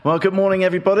Well, good morning,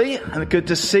 everybody, and good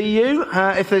to see you.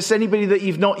 If there's anybody that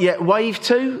you've not yet waved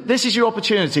to, this is your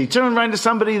opportunity. Turn around to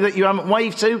somebody that you haven't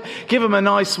waved to, give them a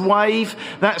nice wave.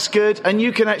 That's good. And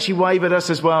you can actually wave at us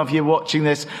as well if you're watching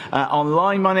this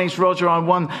online. My name's Roger. I'm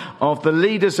one of the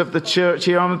leaders of the church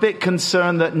here. I'm a bit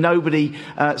concerned that nobody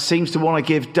seems to want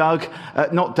to give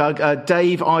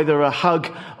Dave either a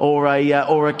hug or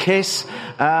a kiss.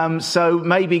 So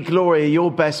maybe, Gloria,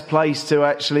 your best place to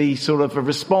actually sort of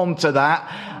respond to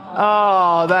that.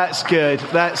 Oh, that's good.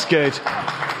 That's good.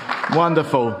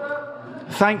 Wonderful.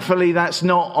 Thankfully, that's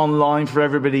not online for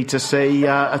everybody to see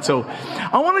at all.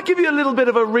 I want to give you a little bit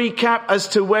of a recap as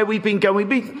to where we've been going. We've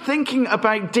been thinking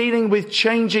about dealing with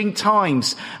changing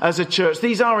times as a church.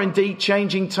 These are indeed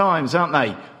changing times, aren't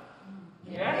they?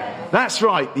 That's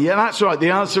right. Yeah, that's right.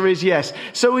 The answer is yes.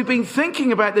 So we've been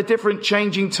thinking about the different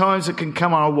changing times that can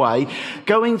come our way,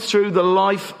 going through the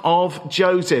life of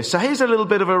Joseph. So here's a little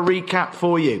bit of a recap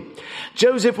for you.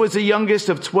 Joseph was the youngest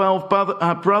of 12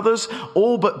 brothers.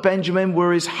 All but Benjamin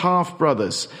were his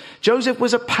half-brothers. Joseph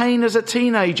was a pain as a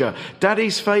teenager,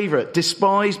 daddy's favourite,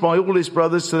 despised by all his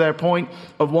brothers to their point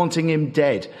of wanting him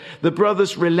dead. The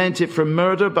brothers relented from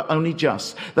murder, but only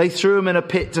just. They threw him in a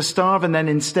pit to starve and then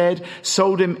instead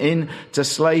sold him into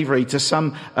slavery to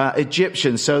some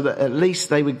Egyptians so that at least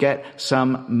they would get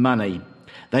some money.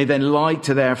 They then lied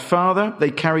to their father. They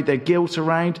carried their guilt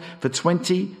around for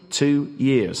 22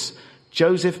 years.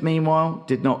 Joseph, meanwhile,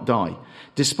 did not die.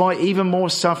 Despite even more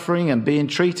suffering and being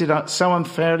treated so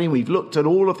unfairly, we've looked at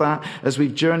all of that as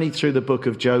we've journeyed through the book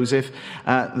of Joseph,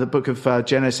 the book of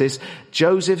Genesis.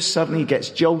 Joseph suddenly gets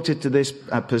jolted to this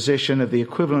position of the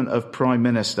equivalent of prime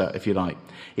minister, if you like.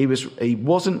 He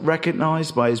wasn't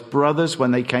recognized by his brothers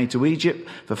when they came to Egypt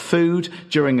for food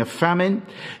during a famine.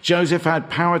 Joseph had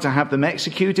power to have them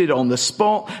executed on the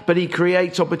spot, but he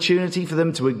creates opportunity for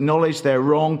them to acknowledge their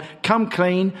wrong, come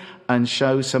clean, and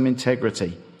show some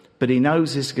integrity. But he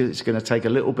knows it's going to take a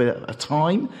little bit of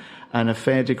time and a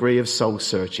fair degree of soul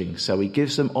searching. So he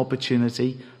gives them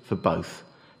opportunity for both.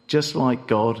 Just like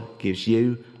God gives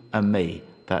you and me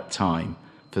that time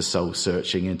for soul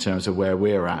searching in terms of where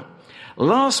we're at.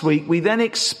 Last week, we then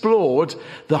explored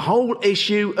the whole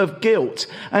issue of guilt.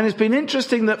 And it's been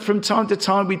interesting that from time to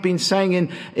time, we've been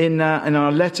saying in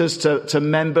our letters to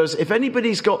members, if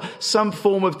anybody's got some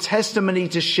form of testimony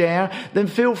to share, then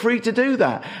feel free to do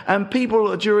that. And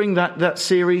people during that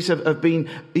series have been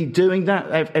doing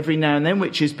that every now and then,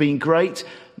 which has been great.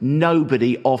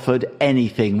 Nobody offered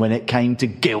anything when it came to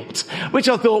guilt, which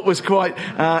I thought was quite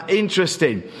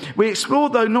interesting. We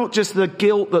explored, though, not just the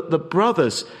guilt that the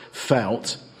brothers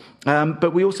felt,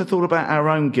 but we also thought about our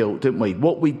own guilt, didn't we?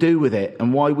 What we do with it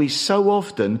and why we so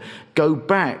often go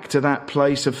back to that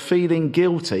place of feeling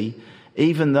guilty,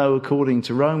 even though, according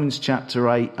to Romans chapter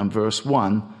 8 and verse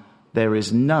 1, there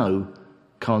is no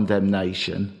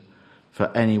condemnation for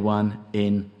anyone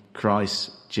in Christ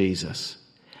Jesus.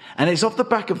 And it's off the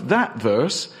back of that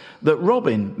verse that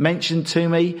Robin mentioned to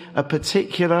me a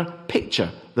particular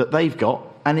picture that they've got,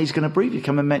 and he's going to briefly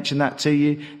come and mention that to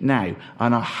you now.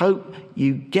 And I hope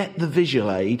you get the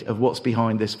visual aid of what's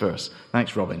behind this verse.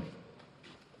 Thanks, Robin.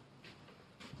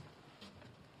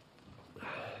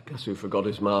 Guess who forgot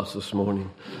his mask this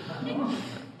morning?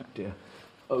 Dear.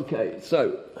 Okay,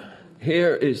 so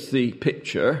here is the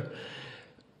picture.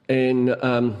 In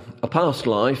a past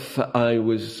life, I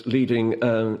was leading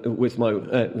with my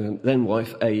then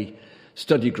wife a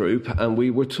study group, and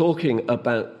we were talking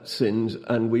about sins,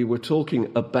 and we were talking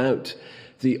about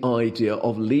the idea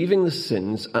of leaving the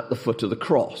sins at the foot of the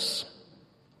cross,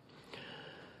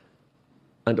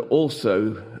 and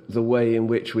also the way in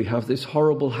which we have this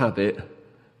horrible habit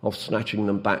of snatching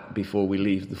them back before we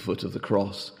leave the foot of the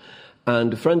cross.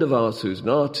 And a friend of ours who's an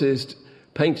artist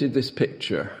painted this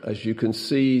picture. As you can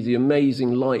see, the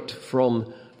amazing light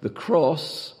from the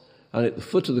cross, and at the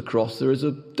foot of the cross there is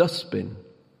a dustbin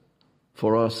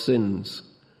for our sins.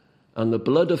 And the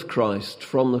blood of Christ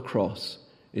from the cross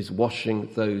is washing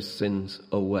those sins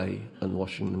away and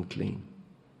washing them clean.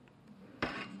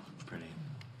 Brilliant.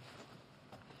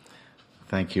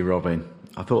 Thank you, Robin.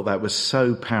 I thought that was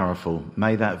so powerful.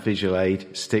 May that visual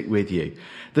aid stick with you.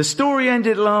 The story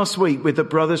ended last week with the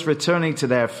brothers returning to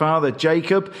their father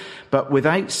Jacob, but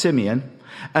without Simeon,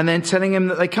 and then telling him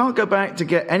that they can't go back to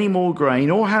get any more grain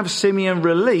or have Simeon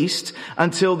released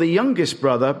until the youngest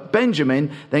brother,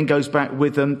 Benjamin, then goes back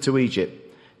with them to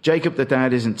Egypt. Jacob, the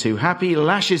dad, isn't too happy,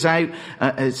 lashes out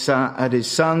at his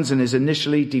sons and is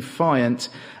initially defiant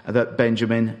that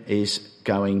Benjamin is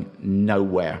going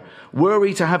nowhere. Were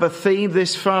we to have a theme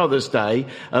this Father's Day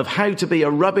of how to be a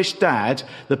rubbish dad,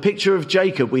 the picture of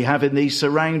Jacob we have in these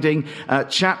surrounding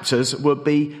chapters would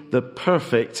be the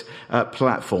perfect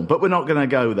platform. But we're not going to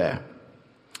go there.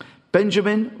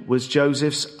 Benjamin was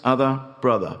Joseph's other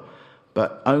brother,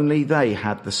 but only they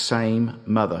had the same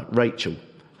mother, Rachel,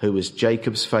 who was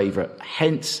Jacob's favourite,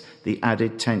 hence the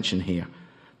added tension here.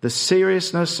 The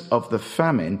seriousness of the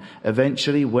famine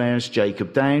eventually wears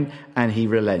Jacob down and he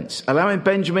relents, allowing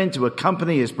Benjamin to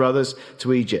accompany his brothers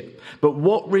to Egypt. But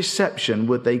what reception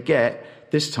would they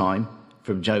get this time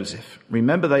from Joseph?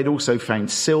 Remember, they'd also found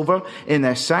silver in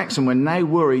their sacks and were now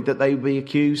worried that they would be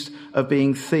accused of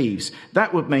being thieves.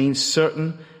 That would mean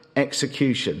certain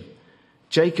execution.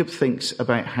 Jacob thinks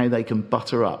about how they can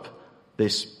butter up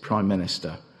this prime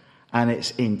minister. And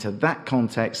it's into that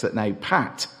context that now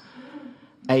Pat,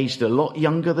 aged a lot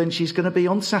younger than she's going to be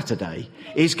on Saturday,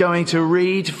 is going to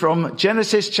read from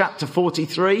Genesis chapter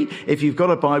 43, if you've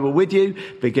got a Bible with you,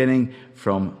 beginning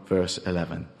from verse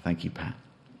 11. Thank you, Pat.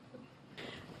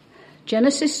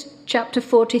 Genesis chapter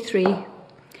 43,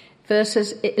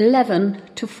 verses 11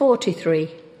 to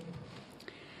 43.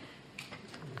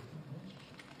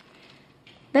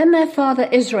 Then their father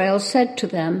Israel said to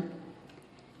them,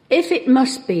 "If it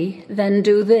must be, then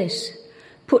do this.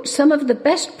 Put some of the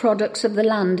best products of the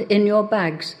land in your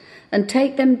bags and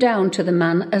take them down to the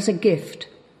man as a gift.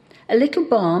 A little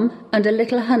balm and a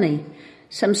little honey,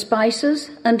 some spices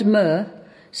and myrrh,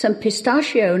 some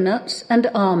pistachio nuts and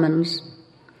almonds.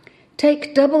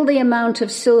 Take double the amount of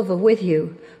silver with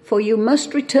you, for you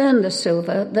must return the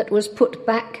silver that was put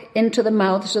back into the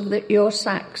mouths of your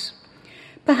sacks.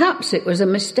 Perhaps it was a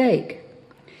mistake.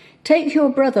 Take your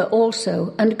brother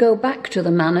also and go back to the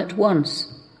man at once.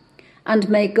 And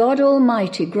may God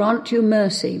Almighty grant you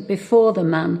mercy before the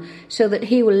man, so that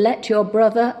he will let your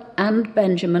brother and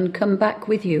Benjamin come back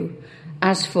with you.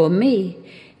 As for me,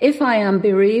 if I am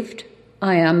bereaved,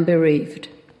 I am bereaved."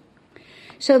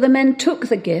 So the men took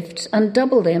the gifts and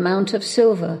double the amount of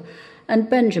silver, and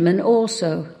Benjamin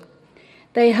also.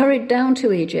 They hurried down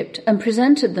to Egypt and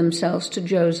presented themselves to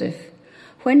Joseph.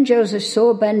 When Joseph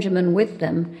saw Benjamin with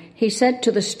them, he said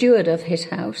to the steward of his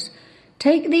house,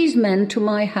 "Take these men to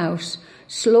my house,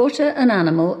 slaughter an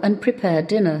animal and prepare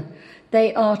dinner.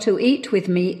 They are to eat with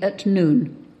me at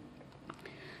noon."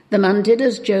 The man did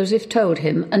as Joseph told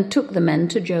him and took the men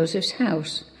to Joseph's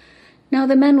house. Now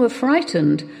the men were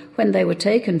frightened when they were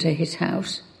taken to his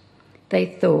house. They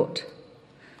thought,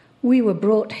 "We were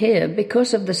brought here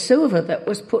because of the silver that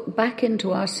was put back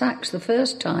into our sacks the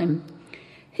first time.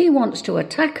 He wants to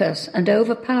attack us and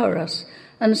overpower us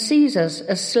and seize us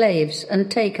as slaves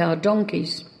and take our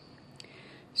donkeys."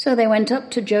 So they went up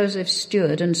to Joseph's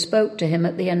steward and spoke to him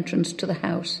at the entrance to the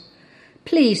house.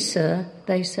 "Please, sir,"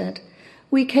 they said,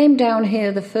 "we came down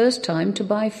here the first time to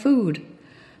buy food.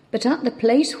 But at the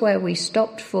place where we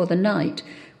stopped for the night,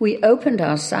 we opened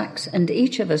our sacks and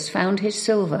each of us found his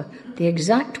silver, the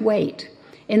exact weight,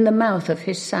 in the mouth of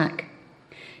his sack.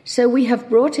 So we have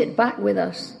brought it back with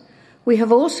us. We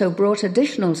have also brought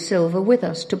additional silver with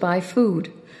us to buy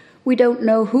food. We don't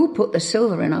know who put the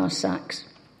silver in our sacks."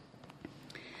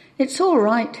 "It's all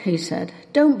right," he said.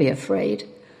 "Don't be afraid.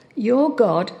 Your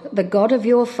God, the God of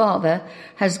your father,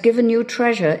 has given you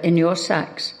treasure in your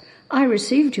sacks. I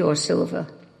received your silver."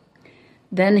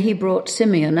 Then he brought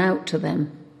Simeon out to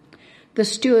them. The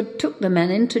steward took the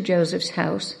men into Joseph's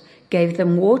house, gave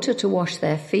them water to wash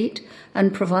their feet,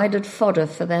 and provided fodder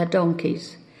for their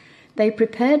donkeys. They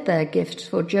prepared their gifts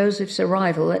for Joseph's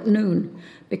arrival at noon,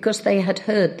 because they had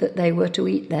heard that they were to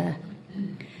eat there.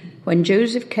 When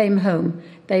Joseph came home,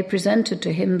 they presented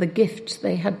to him the gifts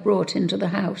they had brought into the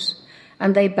house,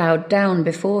 and they bowed down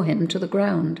before him to the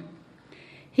ground.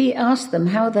 He asked them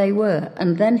how they were,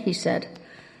 and then he said,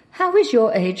 "How is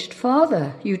your aged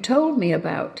father you told me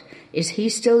about? Is he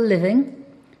still living?"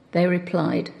 They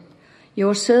replied,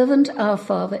 "Your servant, our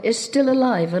father, is still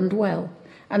alive and well,"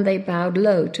 and they bowed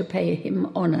low to pay him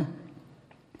honor.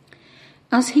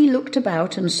 As he looked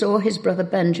about and saw his brother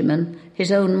Benjamin,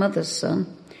 his own mother's son,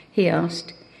 he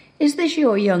asked, "Is this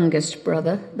your youngest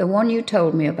brother, the one you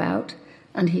told me about?"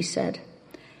 And he said,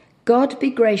 "God be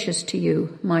gracious to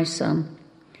you, my son."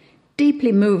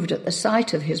 Deeply moved at the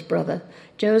sight of his brother,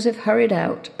 Joseph hurried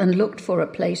out and looked for a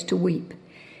place to weep.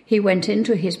 He went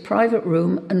into his private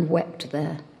room and wept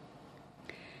there.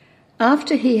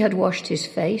 After he had washed his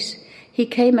face, he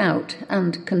came out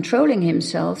and, controlling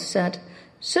himself, said,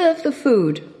 "Serve the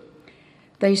food."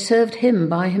 They served him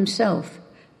by himself,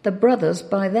 the brothers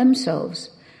by themselves,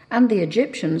 and the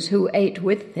Egyptians who ate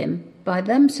with him by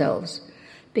themselves,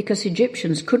 because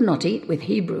Egyptians could not eat with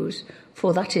Hebrews,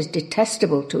 for that is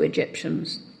detestable to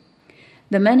Egyptians.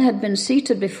 The men had been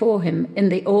seated before him in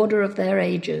the order of their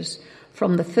ages,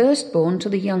 from the firstborn to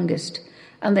the youngest,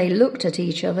 and they looked at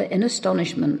each other in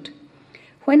astonishment.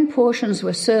 When portions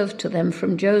were served to them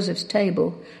from Joseph's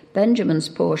table, Benjamin's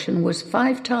portion was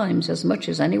 5 times as much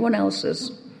as anyone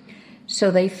else's.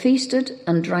 So they feasted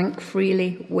and drank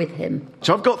freely with him.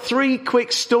 So I've got 3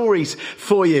 quick stories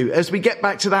for you as we get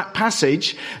back to that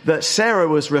passage that Sarah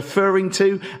was referring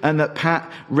to and that Pat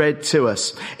read to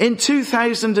us. In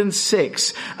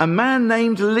 2006, a man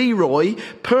named Leroy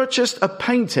purchased a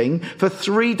painting for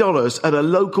 $3 at a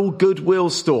local Goodwill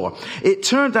store. It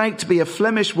turned out to be a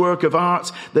Flemish work of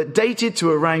art that dated to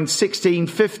around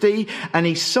 1650, and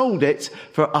he sold it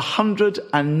for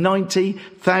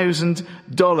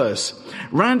 $190,000.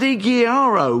 Randy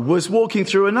Guiaro was walking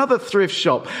through another thrift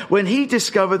shop when he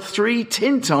discovered 3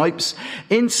 tintypes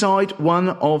inside one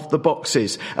of the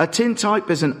boxes. A tintype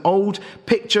is an old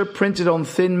picture printed on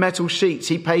thin metal sheets.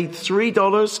 He paid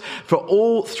 $3 for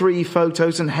all 3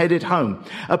 photos and headed home.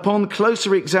 Upon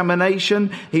closer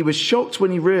examination, he was shocked when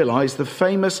he realised the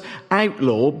famous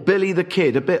outlaw Billy the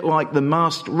Kid, a bit like the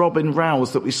masked Robin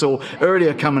Rouse that we saw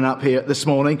earlier coming up here this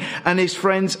morning, and his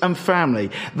friends and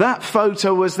family. That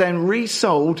photo was then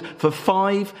resold for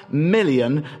 $5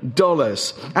 million.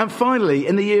 And finally,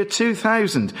 in the year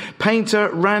 2000, painter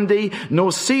Randy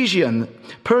Norsegian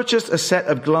purchased a set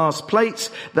of glass plates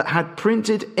that had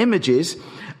printed images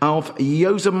of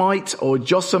Yosemite or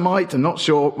Yosemite, I'm not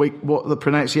sure what the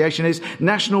pronunciation is,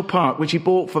 National Park, which he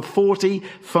bought for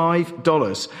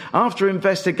 $45. After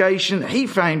investigation, he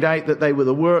found out that they were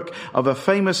the work of a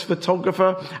famous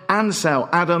photographer, Ansel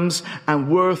Adams,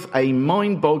 and worth a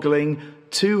mind-boggling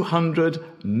 $200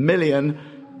 million.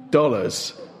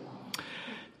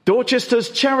 Dorchester's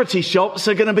charity shops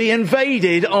are going to be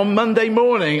invaded on Monday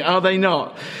morning, are they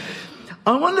not?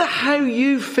 I wonder how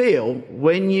you feel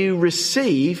when you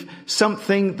receive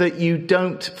something that you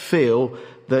don't feel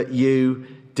that you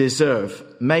deserve.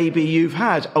 Maybe you've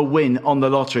had a win on the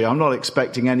lottery. I'm not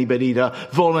expecting anybody to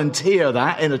volunteer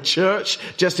that in a church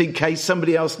just in case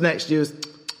somebody else next to you is...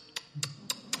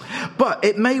 But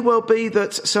it may well be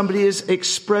that somebody has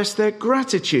expressed their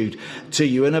gratitude to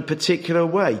you in a particular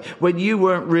way when you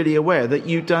weren't really aware that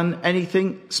you'd done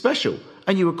anything special.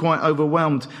 And you were quite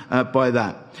overwhelmed by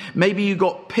that. Maybe you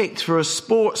got picked for a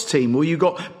sports team, or you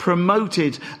got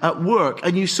promoted at work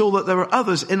and you saw that there were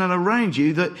others in and around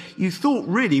you that you thought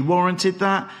really warranted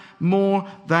that more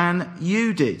than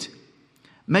you did.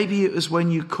 Maybe it was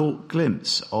when you caught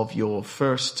glimpse of your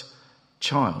first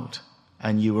child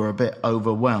and you were a bit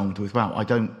overwhelmed with, wow, I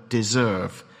don't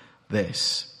deserve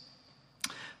this.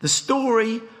 The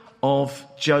story of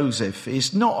Joseph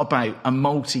is not about a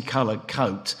multicoloured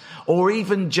coat or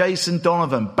even Jason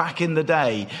Donovan back in the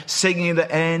day singing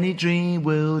that any dream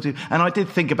will do. And I did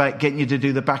think about getting you to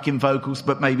do the backing vocals,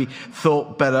 but maybe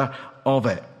thought better of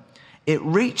it. It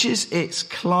reaches its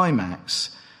climax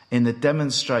in the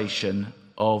demonstration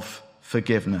of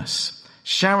forgiveness,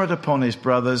 showered upon his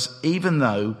brothers, even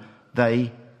though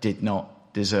they did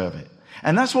not deserve it.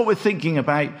 And that's what we're thinking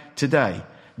about today.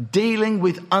 Dealing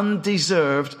with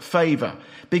undeserved favour.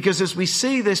 Because as we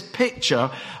see this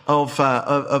picture of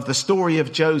the story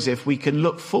of Joseph, we can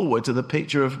look forward to the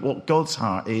picture of what God's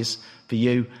heart is for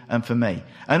you and for me.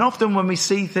 And often when we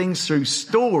see things through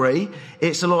story,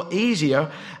 it's a lot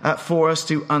easier for us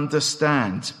to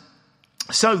understand.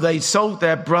 So they sold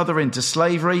their brother into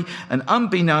slavery, and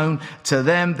unbeknown to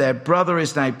them, their brother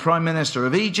is now Prime Minister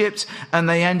of Egypt, and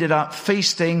they ended up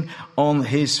feasting on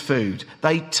his food.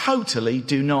 They totally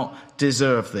do not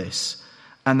deserve this.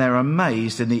 And they're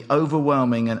amazed in the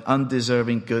overwhelming and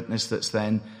undeserving goodness that's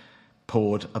then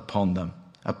poured upon them.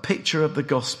 A picture of the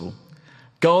gospel.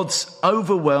 God's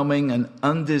overwhelming and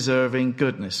undeserving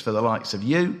goodness for the likes of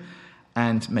you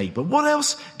and me. But what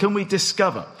else can we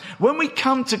discover? When we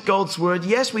come to God's word,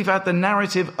 yes, we've had the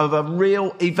narrative of a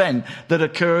real event that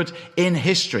occurred in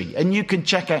history. And you can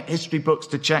check out history books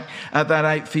to check that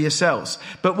out for yourselves.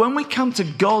 But when we come to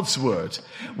God's word,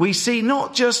 we see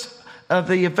not just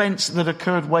the events that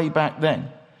occurred way back then,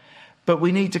 but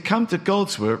we need to come to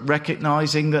God's word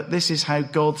recognizing that this is how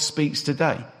God speaks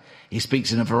today. He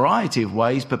speaks in a variety of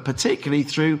ways, but particularly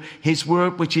through his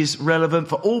word, which is relevant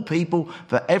for all people,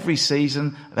 for every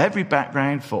season, of every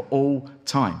background, for all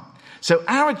time. So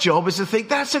our job is to think,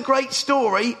 that's a great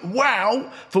story.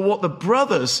 Wow, for what the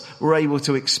brothers were able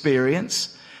to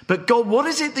experience. But God, what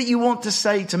is it that you want to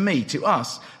say to me, to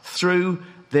us, through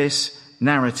this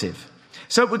narrative?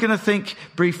 So we're going to think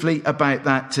briefly about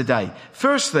that today.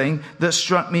 First thing that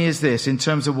struck me is this, in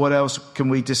terms of what else can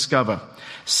we discover.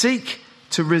 Seek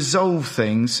to resolve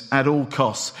things at all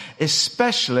costs,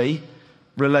 especially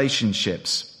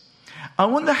relationships. I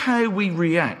wonder how we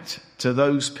react to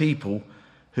those people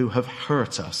who have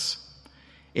hurt us.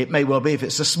 It may well be, if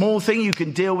it's a small thing, you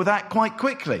can deal with that quite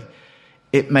quickly.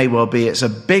 It may well be it's a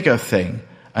bigger thing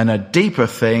and a deeper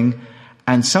thing,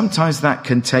 and sometimes that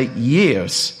can take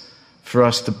years for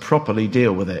us to properly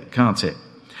deal with it, can't it?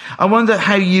 I wonder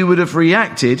how you would have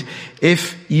reacted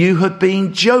if you had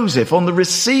been Joseph on the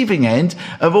receiving end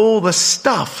of all the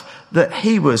stuff that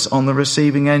he was on the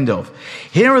receiving end of.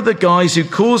 Here are the guys who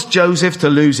caused Joseph to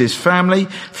lose his family,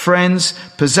 friends,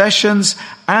 possessions,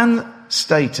 and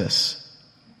status.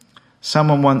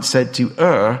 Someone once said, to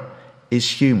err is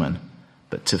human,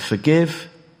 but to forgive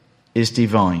is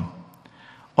divine.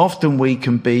 Often we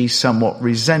can be somewhat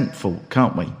resentful,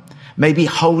 can't we? Maybe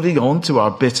holding on to our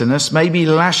bitterness, maybe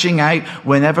lashing out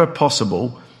whenever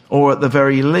possible, or at the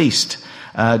very least,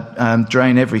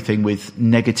 drain everything with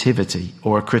negativity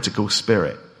or a critical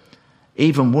spirit.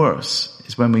 Even worse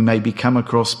is when we maybe come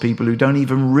across people who don't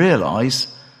even realize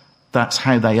that's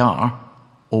how they are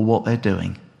or what they're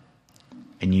doing.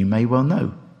 And you may well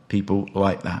know people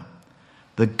like that.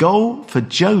 The goal for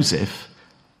Joseph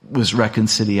was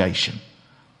reconciliation.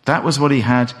 That was what he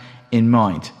had in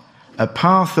mind. A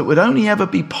path that would only ever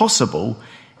be possible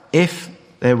if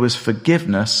there was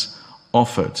forgiveness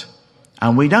offered.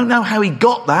 And we don't know how he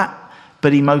got that,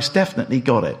 but he most definitely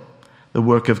got it. The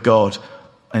work of God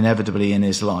inevitably in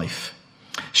his life.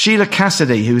 Sheila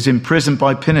Cassidy, who was imprisoned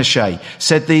by Pinochet,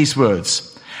 said these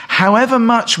words: however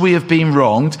much we have been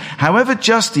wronged, however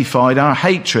justified our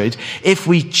hatred, if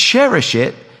we cherish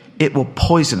it, it will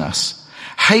poison us.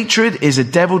 Hatred is a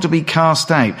devil to be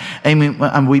cast out,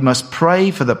 and we must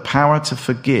pray for the power to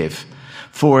forgive,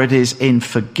 for it is in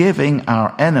forgiving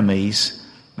our enemies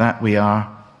that we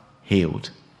are healed.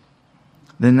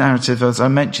 The narrative, as I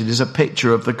mentioned, is a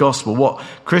picture of the gospel, what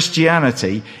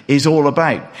Christianity is all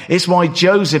about. It's why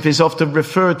Joseph is often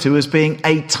referred to as being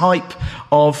a type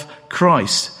of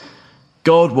Christ.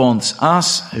 God wants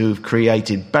us, who've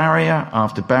created barrier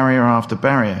after barrier after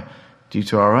barrier, due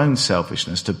to our own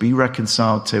selfishness, to be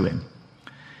reconciled to him.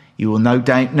 You will no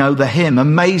doubt know the hymn,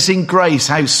 Amazing Grace,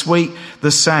 how sweet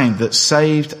the sound that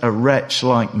saved a wretch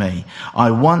like me.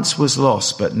 I once was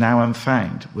lost, but now am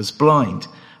found, was blind,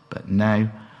 but now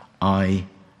I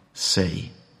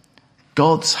see.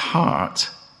 God's heart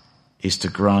is to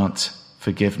grant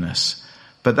forgiveness.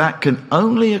 But that can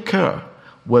only occur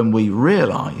when we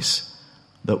realize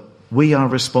that we are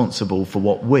responsible for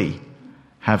what we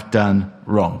have done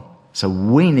wrong. So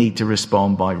we need to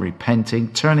respond by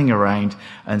repenting, turning around,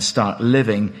 and start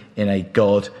living in a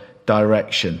God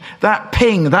direction. That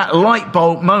ping, that light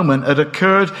bulb moment had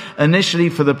occurred initially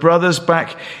for the brothers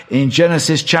back in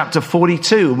Genesis chapter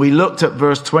 42. We looked at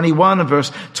verse 21 and verse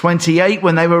 28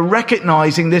 when they were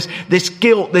recognizing this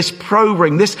guilt, this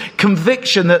probing, this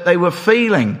conviction that they were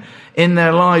feeling in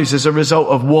their lives as a result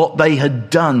of what they had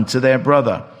done to their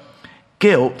brother.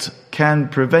 Guilt can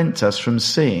prevent us from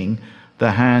seeing the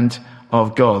hand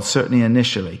of God, certainly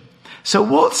initially. So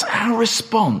what's our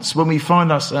response when we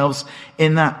find ourselves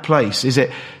in that place? Is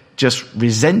it just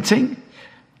resenting?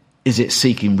 Is it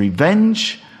seeking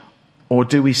revenge? Or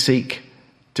do we seek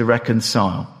to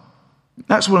reconcile?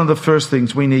 That's one of the first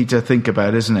things we need to think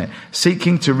about, isn't it?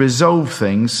 Seeking to resolve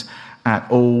things at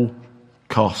all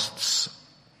costs.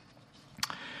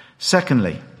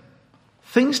 Secondly,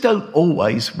 things don't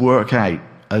always work out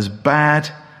as bad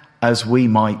as we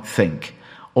might think.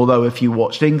 Although if you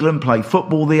watched England play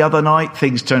football the other night,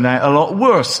 things turned out a lot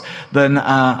worse than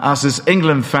us as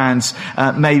England fans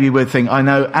maybe would think. I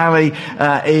know Ali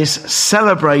is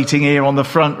celebrating here on the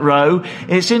front row.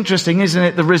 It's interesting, isn't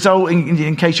it? The result,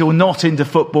 in case you're not into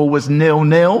football, was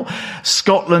 0-0.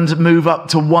 Scotland move up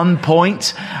to 1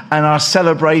 point and are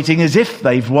celebrating as if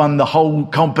they've won the whole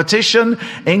competition.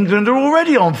 England are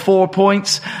already on 4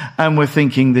 points, and we're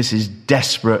thinking this is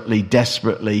desperately,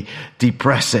 desperately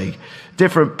depressing.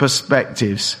 Different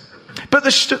perspectives. But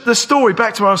the story,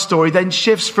 back to our story, then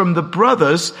shifts from the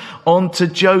brothers on to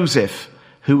Joseph,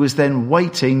 who was then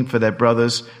waiting for their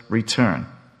brother's return.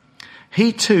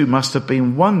 He too must have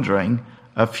been wondering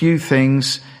a few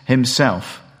things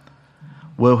himself.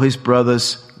 Will his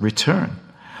brothers return?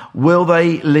 Will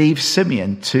they leave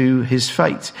Simeon to his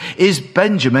fate? Is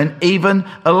Benjamin even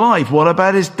alive? What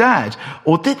about his dad?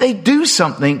 Or did they do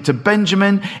something to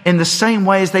Benjamin in the same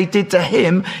way as they did to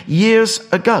him years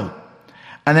ago?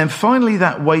 And then finally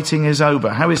that waiting is over.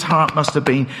 How his heart must have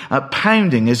been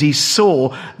pounding as he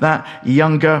saw that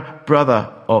younger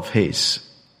brother of his.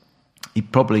 He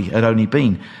probably had only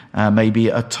been maybe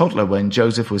a toddler when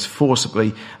Joseph was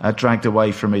forcibly dragged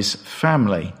away from his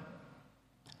family.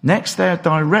 Next,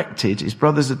 his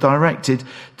brothers are directed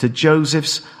to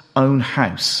Joseph's own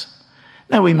house.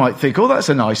 Now we might think, oh, that's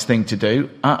a nice thing to do.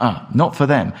 Not for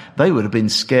them. They would have been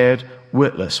scared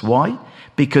witless. Why?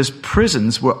 Because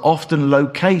prisons were often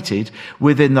located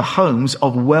within the homes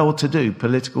of well-to-do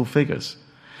political figures.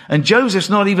 And Joseph's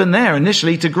not even there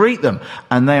initially to greet them,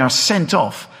 and they are sent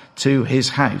off to his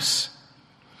house.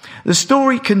 The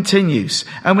story continues,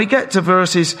 and we get to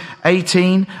verses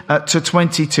 18 to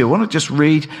 22. I want to just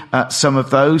read some of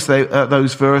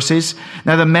those verses.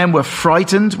 Now, the men were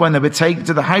frightened when they were taken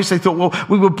to the house. They thought, well,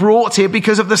 we were brought here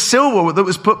because of the silver that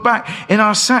was put back in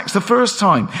our sacks the first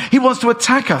time. He wants to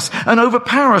attack us and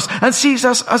overpower us and seize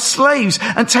us as slaves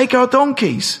and take our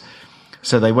donkeys.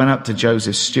 So they went up to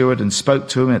Joseph's steward and spoke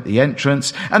to him at the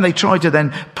entrance, and they tried to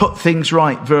then put things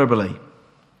right verbally.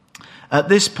 At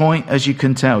this point, as you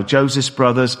can tell, Joseph's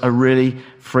brothers are really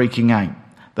freaking out.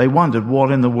 They wondered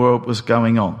what in the world was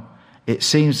going on. It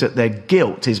seems that their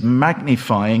guilt is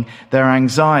magnifying their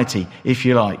anxiety, if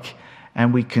you like.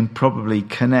 And we can probably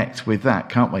connect with that,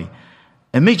 can't we?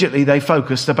 Immediately they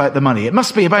focused about the money. It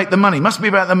must be about the money, must be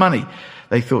about the money,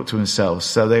 they thought to themselves.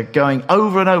 So they're going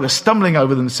over and over, stumbling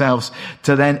over themselves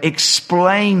to then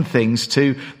explain things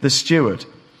to the steward.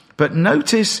 But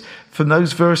notice from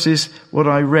those verses what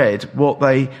I read, what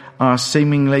they are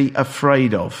seemingly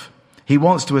afraid of. He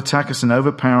wants to attack us and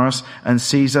overpower us and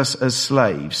seize us as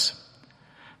slaves.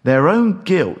 Their own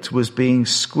guilt was being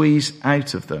squeezed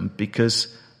out of them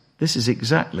because this is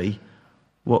exactly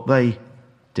what they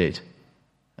did.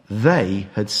 They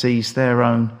had seized their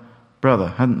own brother,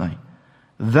 hadn't they?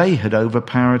 They had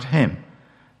overpowered him.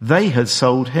 They had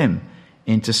sold him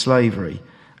into slavery.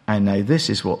 And now this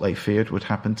is what they feared would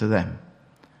happen to them.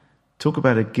 Talk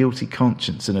about a guilty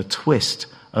conscience and a twist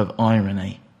of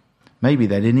irony. Maybe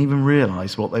they didn't even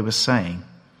realize what they were saying.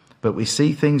 But we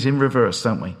see things in reverse,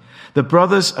 don't we? The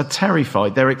brothers are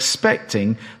terrified. They're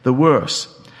expecting the worst.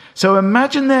 So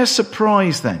imagine their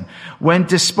surprise then, when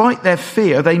despite their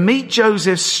fear, they meet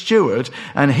Joseph's steward,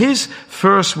 and his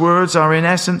first words are in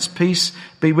essence, peace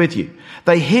be with you.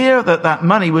 They hear that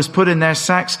money was put in their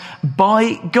sacks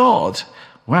by God.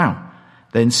 Wow.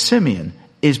 Then Simeon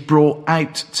is brought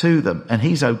out to them, and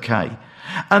he's okay.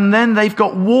 And then they've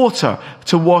got water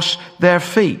to wash their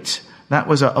feet. That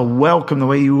was a welcome, the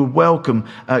way you would welcome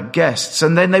guests.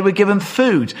 And then they were given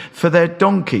food for their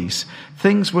donkeys.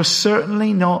 Things were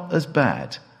certainly not as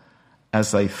bad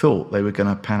as they thought they were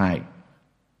going to pan out.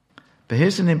 But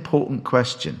here's an important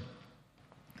question.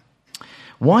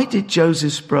 Why did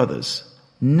Joseph's brothers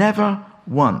never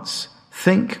once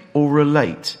think or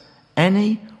relate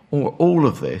any or all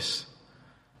of this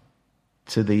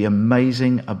to the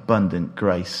amazing, abundant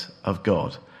grace of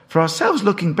God? For ourselves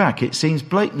looking back, it seems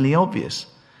blatantly obvious.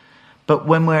 But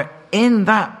when we're in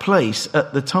that place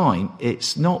at the time,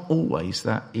 it's not always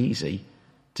that easy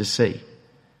to see.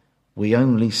 We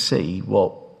only see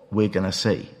what we're going to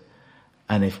see.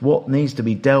 And if what needs to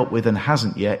be dealt with and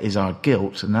hasn't yet is our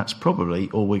guilt, and that's probably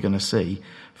all we're going to see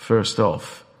first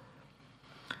off.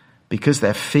 Because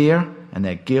their fear and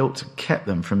their guilt kept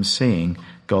them from seeing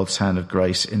God's hand of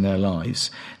grace in their lives.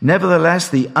 Nevertheless,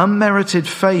 the unmerited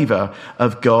favour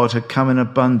of God had come in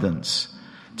abundance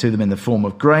to them in the form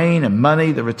of grain and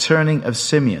money, the returning of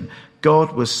Simeon.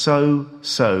 God was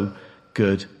so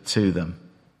good to them.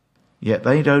 Yet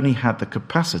they'd only had the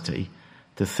capacity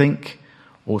to think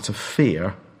or to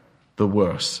fear the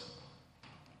worst.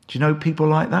 Do you know people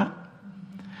like that?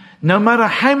 No matter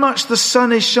how much the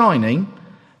sun is shining,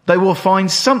 they will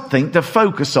find something to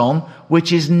focus on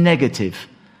which is negative.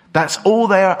 That's all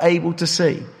they are able to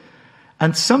see.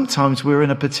 And sometimes we're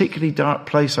in a particularly dark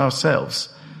place ourselves,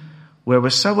 where we're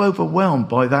so overwhelmed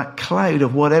by that cloud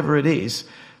of whatever it is,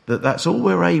 that that's all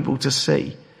we're able to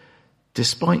see,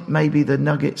 despite maybe the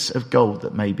nuggets of gold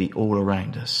that may be all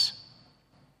around us.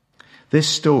 This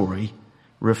story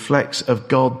reflects of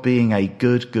God being a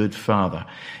good Father.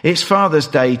 It's Father's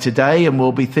Day today, and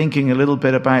we'll be thinking a little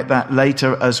bit about that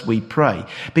later as we pray,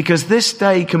 because this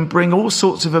day can bring all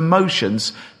sorts of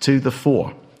emotions to the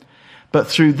fore. But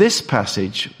through this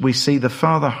passage, we see the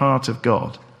Father heart of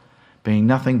God being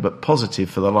nothing but positive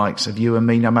for the likes of you and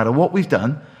me, no matter what we've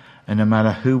done and no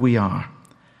matter who we are.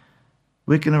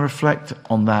 We're going to reflect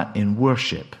on that in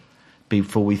worship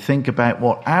before we think about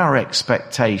what our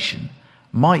expectation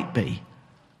might be,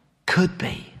 could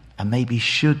be, and maybe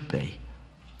should be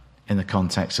in the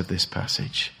context of this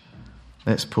passage.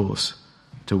 Let's pause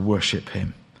to worship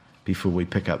him before we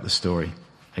pick up the story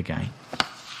again.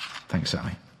 Thanks,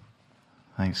 Sally.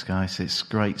 Thanks, guys. It's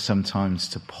great sometimes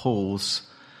to pause,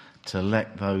 to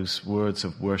let those words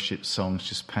of worship songs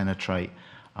just penetrate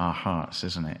our hearts,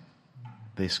 isn't it?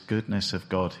 This goodness of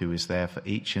God who is there for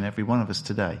each and every one of us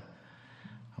today.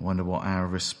 I wonder what our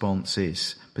response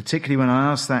is, particularly when I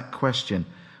ask that question,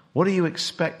 what are you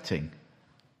expecting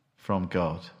from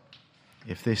God?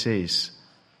 If this is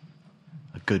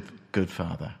a good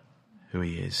Father, who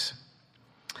he is.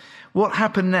 What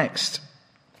happened next?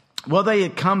 Well, they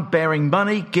had come bearing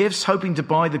money, gifts, hoping to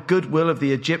buy the goodwill of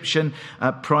the Egyptian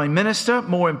prime minister.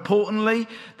 More importantly,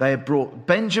 they had brought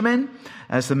Benjamin,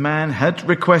 as the man had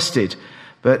requested.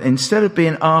 But instead of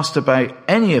being asked about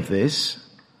any of this,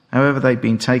 however, they'd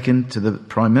been taken to the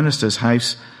prime minister's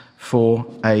house for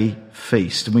a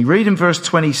feast. And we read in verse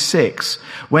 26,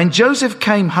 when Joseph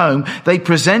came home, they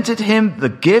presented him the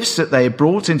gifts that they had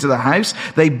brought into the house.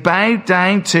 They bowed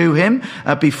down to him,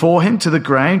 before him to the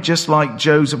ground, just like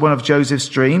Joseph, one of Joseph's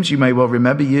dreams, you may well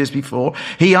remember years before.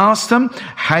 He asked them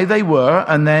how they were,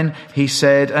 and then he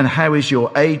said, and how is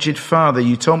your aged father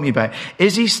you told me about?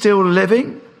 Is he still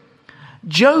living?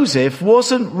 Joseph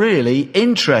wasn't really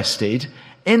interested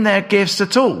in their gifts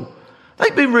at all.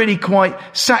 They've been really quite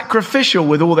sacrificial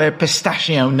with all their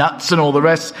pistachio nuts and all the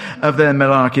rest of their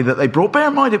malarkey that they brought. Bear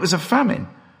in mind, it was a famine.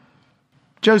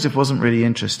 Joseph wasn't really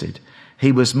interested.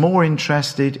 He was more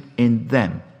interested in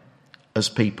them as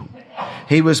people.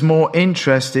 He was more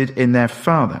interested in their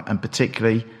father, and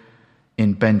particularly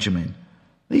in Benjamin.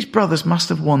 These brothers must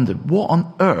have wondered what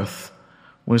on earth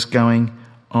was going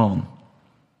on.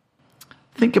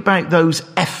 Think about those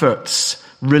efforts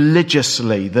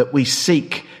religiously that we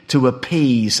seek to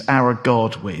appease our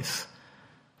God with.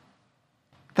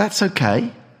 That's okay.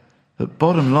 But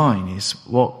bottom line is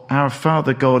what our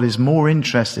Father God is more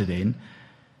interested in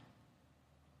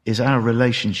is our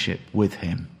relationship with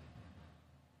him.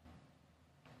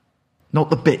 Not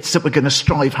the bits that we're going to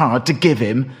strive hard to give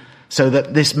him so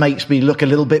that this makes me look a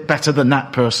little bit better than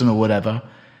that person or whatever.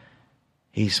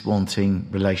 He's wanting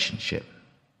relationship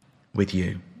with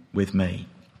you, with me.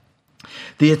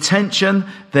 The attention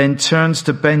then turns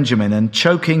to Benjamin, and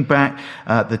choking back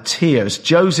the tears,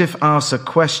 Joseph asks a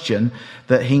question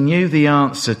that he knew the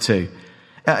answer to.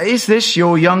 Is this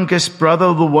your youngest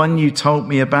brother, the one you told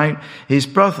me about? His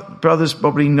brothers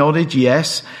probably nodded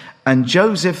yes, and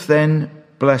Joseph then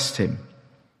blessed him.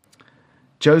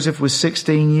 Joseph was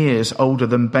 16 years older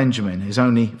than Benjamin, his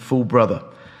only full brother.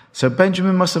 So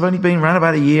Benjamin must have only been around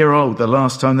about a year old the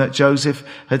last time that Joseph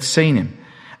had seen him.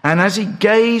 And as he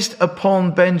gazed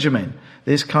upon Benjamin,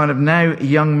 this kind of now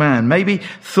young man, maybe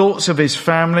thoughts of his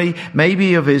family,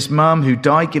 maybe of his mum who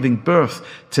died giving birth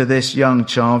to this young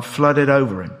child, flooded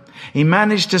over him. He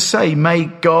managed to say, "May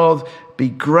God be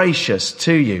gracious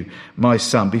to you, my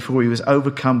son," before he was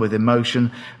overcome with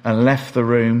emotion and left the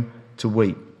room to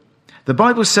weep. The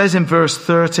Bible says in verse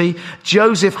 30,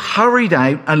 Joseph hurried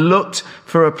out and looked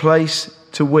for a place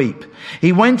to weep.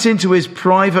 He went into his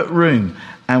private room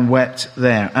and wept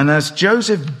there. And as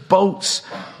Joseph bolts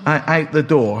out the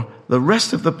door, the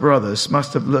rest of the brothers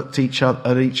must have looked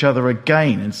at each other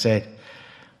again and said,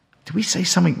 "Did we say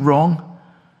something wrong?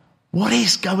 What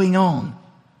is going on?"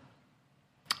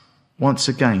 Once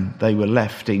again, they were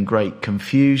left in great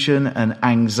confusion and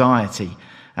anxiety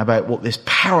about what this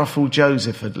powerful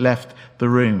Joseph had left the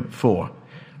room for.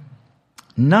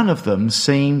 None of them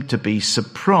seemed to be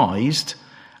surprised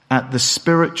at the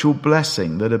spiritual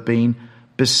blessing that had been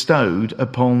bestowed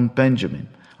upon Benjamin.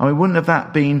 I mean, wouldn't have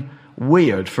that been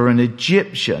weird for an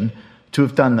Egyptian to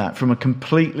have done that from a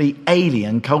completely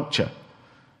alien culture?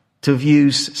 To have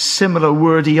used similar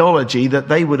wordiology that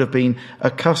they would have been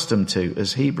accustomed to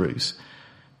as Hebrews.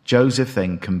 Joseph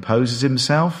then composes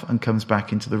himself and comes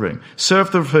back into the room.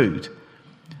 Serve the food.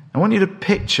 I want you to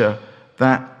picture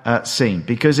that scene,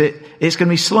 because it's going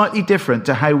to be slightly different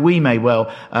to how we may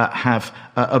well have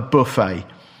a buffet.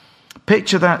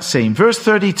 Picture that scene. Verse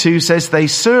 32 says they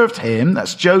served him,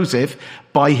 that's Joseph,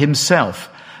 by himself.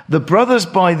 The brothers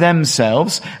by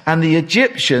themselves, and the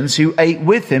Egyptians who ate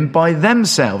with him by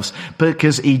themselves,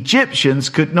 because Egyptians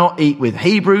could not eat with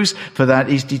Hebrews, for that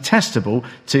is detestable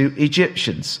to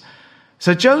Egyptians.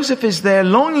 So Joseph is there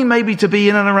longing maybe to be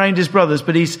in and around his brothers,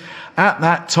 but he's at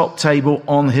that top table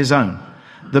on his own.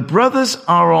 The brothers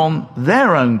are on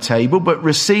their own table, but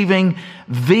receiving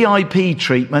VIP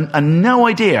treatment and no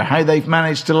idea how they've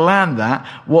managed to land that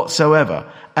whatsoever.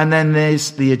 And then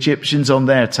there's the Egyptians on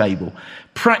their table,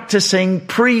 practicing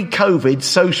pre-COVID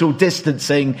social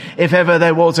distancing if ever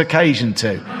there was occasion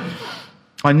to.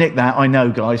 I nicked that, I know,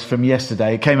 guys, from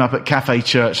yesterday. It came up at Cafe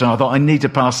Church, and I thought I need to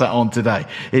pass that on today.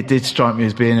 It did strike me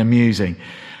as being amusing.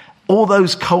 All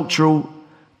those cultural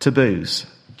taboos.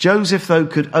 Joseph, though,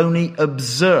 could only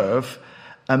observe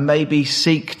and maybe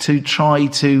seek to try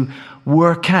to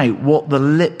work out what the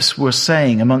lips were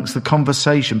saying amongst the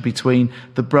conversation between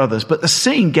the brothers. But the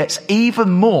scene gets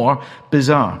even more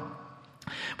bizarre.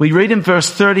 We read in verse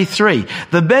 33,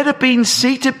 the men had been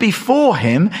seated before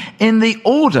him in the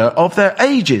order of their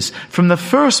ages, from the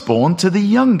firstborn to the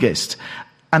youngest.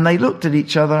 And they looked at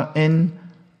each other in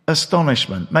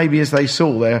astonishment, maybe as they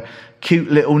saw their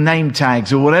cute little name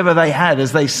tags or whatever they had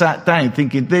as they sat down,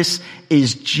 thinking this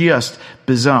is just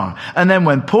bizarre. And then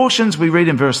when portions, we read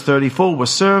in verse 34, were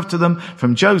served to them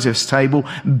from Joseph's table,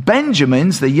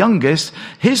 Benjamin's, the youngest,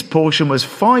 his portion was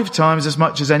 5 times as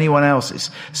much as anyone else's.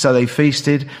 So they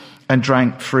feasted and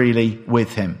drank freely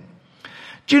with him.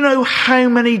 Do you know how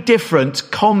many different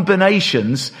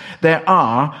combinations there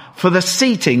are for the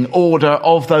seating order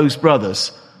of those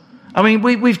brothers? I mean,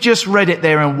 we've just read it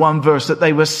there in one verse that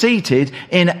they were seated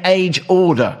in age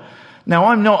order. Now,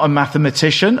 I'm not a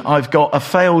mathematician. I've got a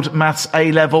failed maths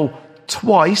A-level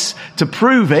twice to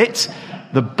prove it.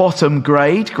 The bottom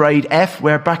grade, grade F,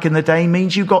 where back in the day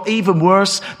means you got even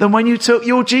worse than when you took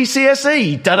your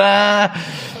GCSE. Ta-da!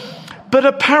 But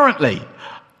apparently,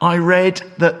 I read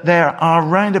that there are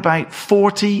around about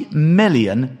 40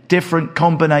 million different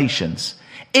combinations.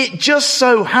 It just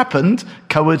so happened,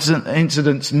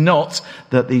 coincidence not,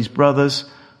 that these brothers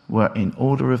were in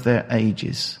order of their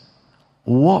ages.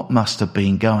 What must have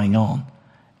been going on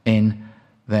in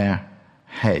their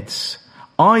heads?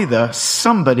 Either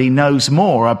somebody knows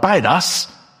more about us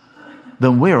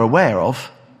than we're aware of,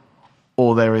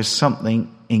 or there is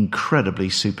something incredibly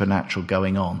supernatural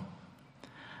going on.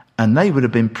 And they would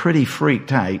have been pretty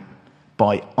freaked out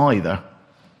by either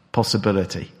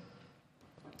possibility.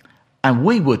 And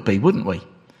we would be, wouldn't we?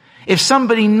 If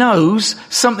somebody knows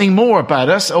something more about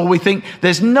us, or we think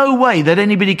there's no way that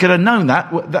anybody could have known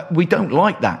that, we don't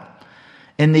like that.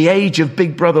 In the age of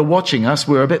Big Brother watching us,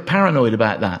 we're a bit paranoid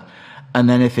about that. And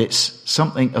then if it's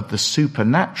something of the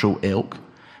supernatural ilk,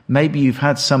 maybe you've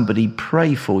had somebody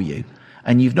pray for you,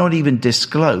 and you've not even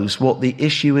disclosed what the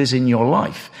issue is in your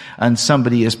life. And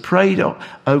somebody has prayed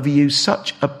over you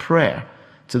such a prayer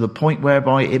to the point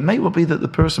whereby it may well be that the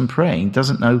person praying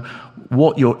doesn't know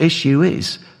what your issue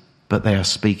is, but they are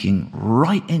speaking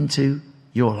right into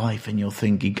your life and you're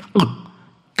thinking, oh,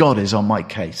 God is on my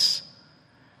case.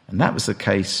 And that was the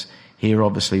case here,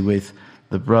 obviously, with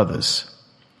the brothers.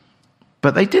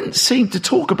 But they didn't seem to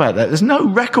talk about that. There's no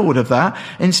record of that.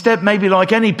 Instead, maybe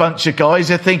like any bunch of guys,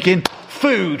 they're thinking,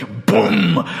 food,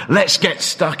 boom, let's get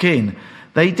stuck in.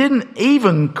 They didn't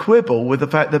even quibble with the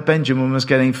fact that Benjamin was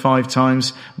getting 5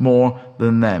 times more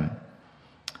than them.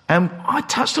 And I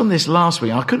touched on this last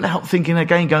week. I couldn't help thinking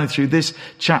again, going through this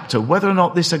chapter, whether or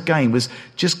not this again was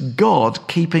just God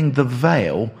keeping the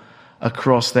veil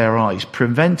across their eyes,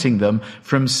 preventing them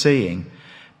from seeing.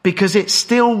 Because it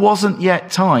still wasn't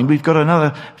yet time. We've got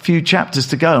another few chapters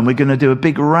to go, and we're going to do a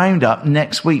big roundup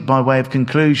next week by way of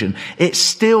conclusion. It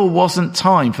still wasn't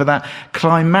time for that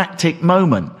climactic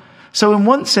moment. So in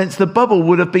one sense, the bubble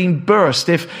would have been burst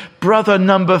if brother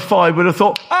number 5 would have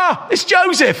thought, it's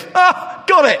Joseph.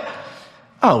 Got it.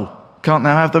 Oh, can't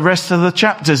now have the rest of the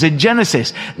chapters in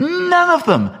Genesis. None of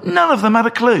them had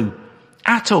a clue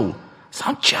at all. So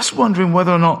I'm just wondering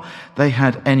whether or not they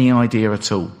had any idea at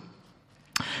all.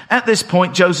 At this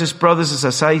point, Joseph's brothers, as I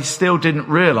say, still didn't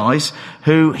realize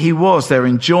who he was. They're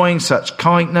enjoying such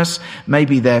kindness.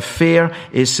 Maybe their fear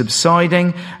is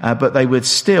subsiding, but they would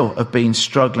still have been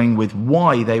struggling with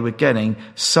why they were getting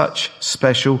such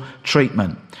special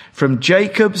treatment. From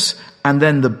Jacob's and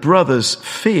then the brothers'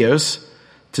 fears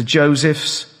to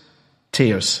Joseph's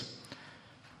tears.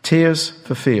 Tears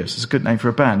for Fears. It's a good name for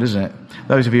a band, isn't it?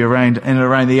 Those of you around in and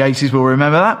around the 80s will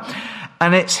remember that.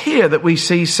 And it's here that we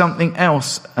see something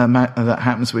else that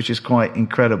happens, which is quite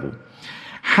incredible.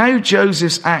 How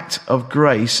Joseph's act of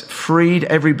grace freed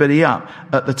everybody up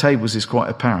at the tables is quite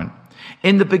apparent.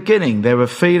 In the beginning, there were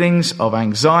feelings of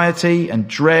anxiety and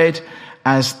dread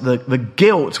as the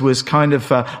guilt was kind of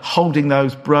holding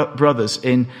those brothers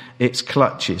in its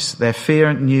clutches. Their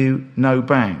fear knew no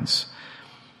bounds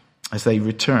as they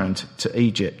returned to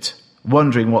Egypt,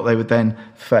 wondering what they would then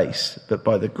face. But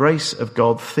by the grace of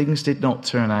God, things did not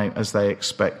turn out as they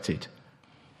expected.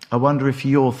 I wonder if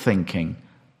you're thinking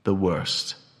the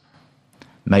worst.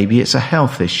 Maybe it's a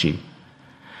health issue.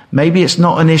 Maybe it's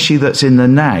not an issue that's in the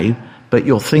now, but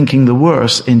you're thinking the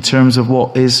worst in terms of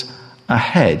what is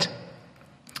ahead.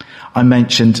 I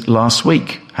mentioned last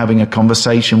week having a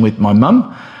conversation with my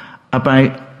mum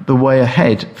about the way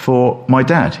ahead for my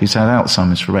dad, who's had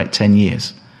Alzheimer's for about 10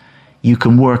 years. You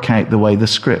can work out the way the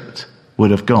script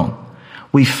would have gone.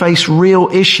 We face real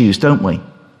issues, don't we?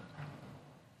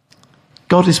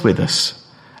 God is with us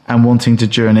and wanting to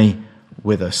journey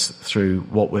with us through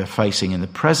what we're facing in the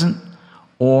present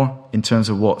or in terms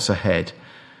of what's ahead.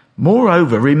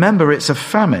 Moreover, remember it's a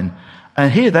famine,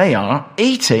 and here they are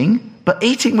eating, but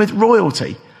eating with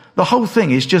royalty. The whole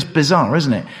thing is just bizarre,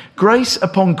 isn't it? Grace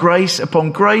upon grace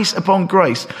upon grace upon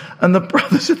grace. And the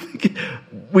brothers are thinking,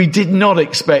 we did not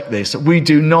expect this. We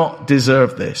do not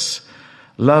deserve this.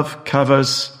 Love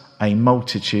covers a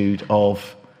multitude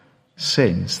of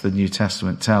sins, the New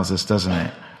Testament tells us, doesn't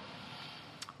it?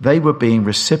 They were being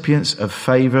recipients of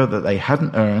favour that they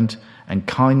hadn't earned and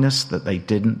kindness that they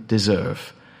didn't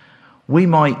deserve. We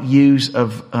might use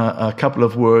a couple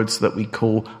of words that we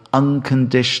call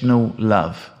unconditional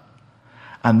love.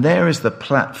 And there is the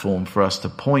platform for us to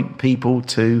point people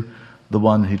to the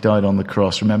one who died on the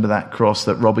cross. Remember that cross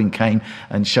that Robin came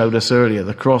and showed us earlier?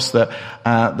 The cross that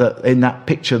in that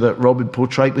picture that Robin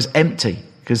portrayed was empty.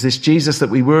 Because this Jesus that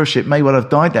we worship may well have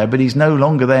died there, but he's no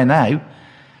longer there now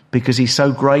because he's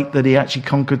so great that he actually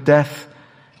conquered death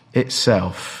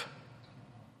itself.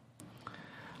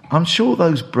 I'm sure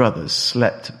those brothers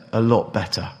slept a lot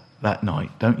better that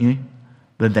night, don't you?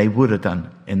 Than they would have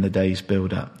done in the days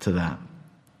build up to that.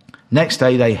 Next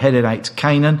day they headed out to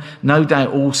Canaan, no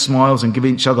doubt all smiles and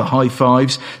giving each other high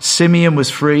fives. Simeon was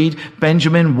freed.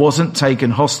 Benjamin wasn't taken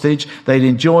hostage. They'd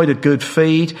enjoyed a good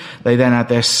feed. They then had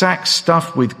their sacks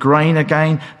stuffed with grain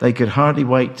again. They could hardly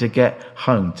wait to get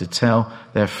home to tell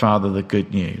their father the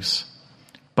good news.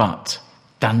 But,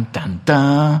 dun dun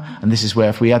dun, and this is where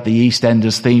if we had the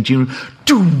EastEnders theme tune,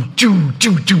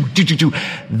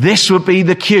 this would be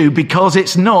the cue, because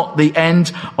it's not the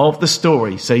end of the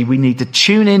story. So we need to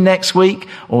tune in next week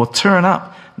or turn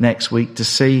up next week to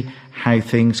see how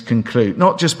things conclude.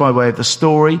 Not just by way of the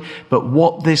story, but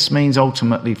what this means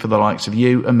ultimately for the likes of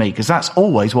you and me, because that's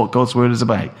always what God's word is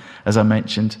about, as I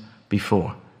mentioned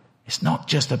before. It's not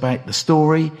just about the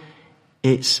story,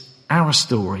 it's our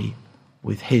story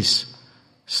with his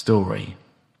story.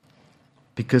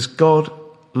 Because God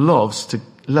loves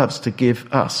to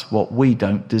give us what we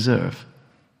don't deserve.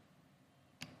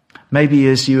 Maybe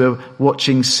as you are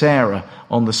watching Sarah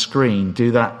on the screen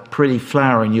do that pretty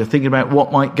flower, and you're thinking about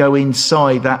what might go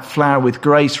inside that flower with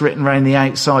grace written around the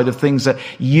outside of things that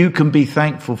you can be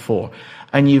thankful for.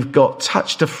 And you've got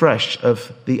touched afresh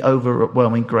of the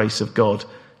overwhelming grace of God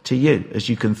to you as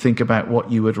you can think about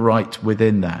what you would write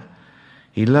within that.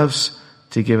 He loves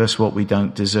to give us what we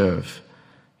don't deserve.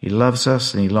 He loves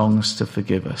us and he longs to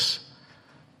forgive us.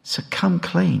 So come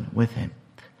clean with him.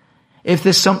 If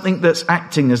there's something that's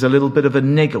acting as a little bit of a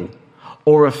niggle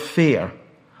or a fear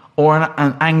or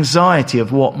an anxiety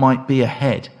of what might be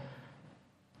ahead,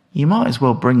 you might as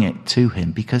well bring it to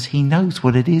him, because he knows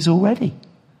what it is already.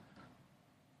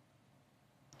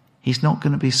 He's not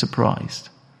going to be surprised,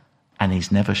 and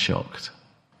he's never shocked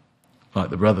like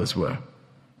the brothers were.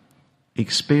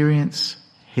 Experience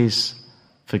his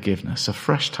forgiveness, a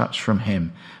fresh touch from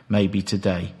him maybe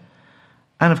today.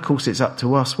 And of course it's up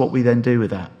to us what we then do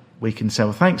with that. We can say,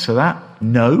 well, thanks for that,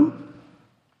 no,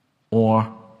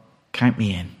 or count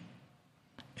me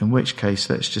in which case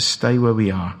let's just stay where we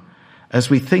are as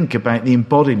we think about the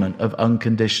embodiment of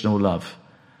unconditional love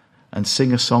and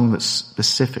sing a song that's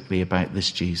specifically about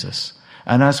this Jesus.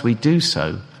 And as we do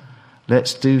so,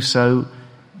 let's do so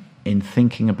in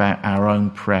thinking about our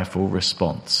own prayerful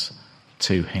response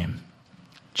to him.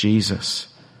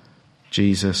 Jesus,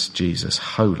 Jesus, Jesus,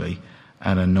 holy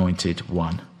and anointed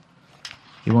one.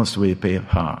 He wants to be a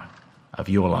part of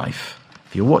your life.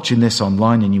 If you're watching this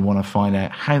online and you want to find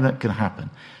out how that can happen,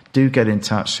 do get in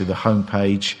touch through the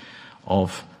homepage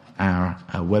of our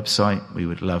website. We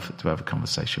would love to have a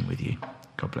conversation with you.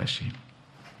 God bless you.